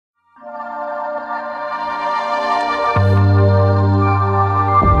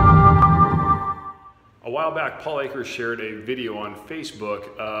while back, Paul Akers shared a video on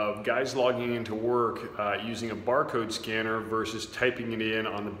Facebook of guys logging into work using a barcode scanner versus typing it in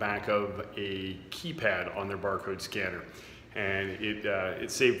on the back of a keypad on their barcode scanner. And it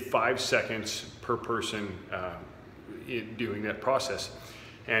saved 5 seconds per person in doing that process.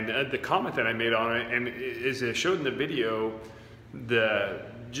 And the comment that I made on it, and as I showed in the video,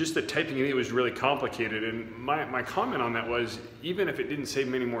 just the typing it in was really complicated. And my comment on that was, even if it didn't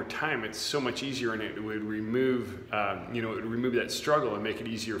save any more time, it's so much easier, and it would remove, it would remove that struggle and make it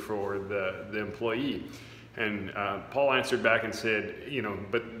easier for the employee. And Paul answered back and said,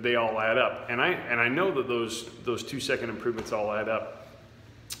 but they all add up. And I know that those 2-second improvements all add up.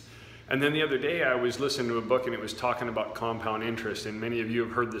 And then the other day I was listening to a book, and it was talking about compound interest. And many of you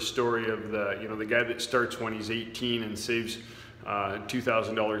have heard the story of the guy that starts when he's 18 and saves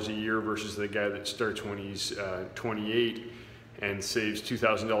 $2,000 a year versus the guy that starts when he's 28 and saves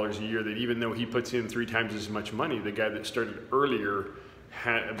 $2,000 a year, that even though he puts in 3 times as much money, the guy that started earlier,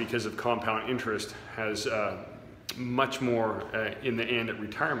 because of compound interest, has much more in the end at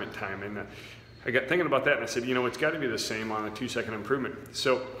retirement time. And I got thinking about that, and I said, it's got to be the same on a 2-second improvement.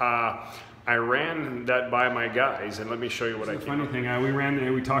 So I ran that by my guys, and let me show you what I came up with. Funny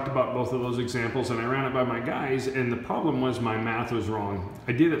thing, we talked about both of those examples, and I ran it by my guys, and the problem was my math was wrong.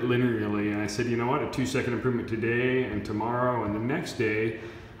 I did it linearly, and I said, you know what, a 2-second improvement today and tomorrow and the next day,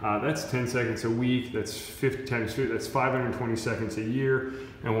 that's 10 seconds a week, that's 50 times 50, that's 520 seconds a year.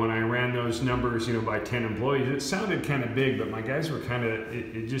 And when I ran those numbers, by 10 employees, it sounded kind of big, but my guys were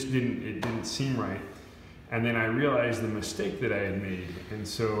it just didn't seem right. And then I realized the mistake that I had made. And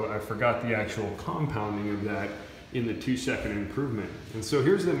so I forgot the actual compounding of that in the 2-second improvement. And so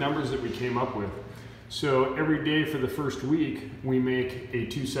here's the numbers that we came up with. So every day for the first week, we make a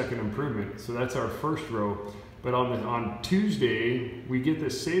 2-second improvement. So that's our first row. But on Tuesday, we get the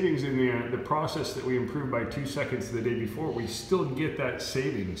savings in the process that we improved by 2 seconds the day before. We still get that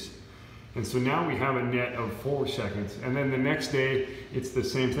savings. And so now we have a net of 4 seconds. And then the next day, it's the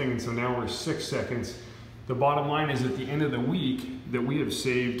same thing. And so now we're 6 seconds. The bottom line is, at the end of the week, that we have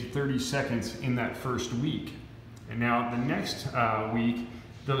saved 30 seconds in that first week. And now the next week,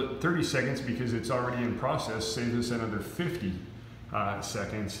 the 30 seconds, because it's already in process, saves us another 50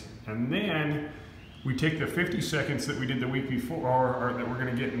 seconds. And then we take the 50 seconds that we did the week before, or that we're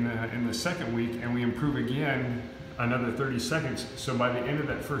going to get in the second week, and we improve again another 30 seconds. So by the end of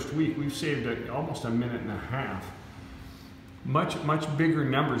that first week, we've saved almost a minute and a half. Much bigger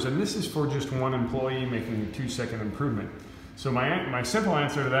numbers, and this is for just one employee making a 2-second improvement. So my simple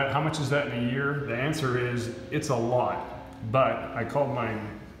answer to that, how much is that in a year? The answer is, it's a lot. But I called my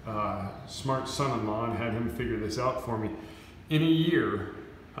smart son-in-law and had him figure this out for me. In a year,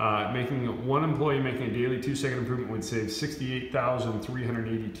 one employee making a daily 2-second improvement would save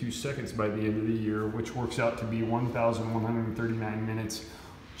 68,382 seconds by the end of the year, which works out to be 1,139 minutes,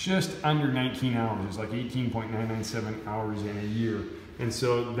 just under 19 hours, like 18.997 hours in a year. And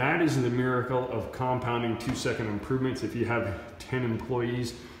so that is the miracle of compounding 2-second improvements. If you have 10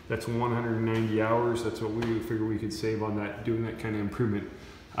 employees, that's 190 hours. That's what we figure we could save on that, doing that kind of improvement.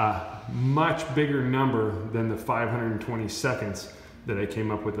 Much bigger number than the 520 seconds that I came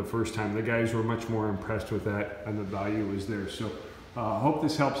up with the first time. The guys were much more impressed with that, and the value was there. So hope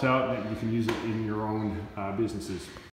this helps out, and that you can use it in your own businesses.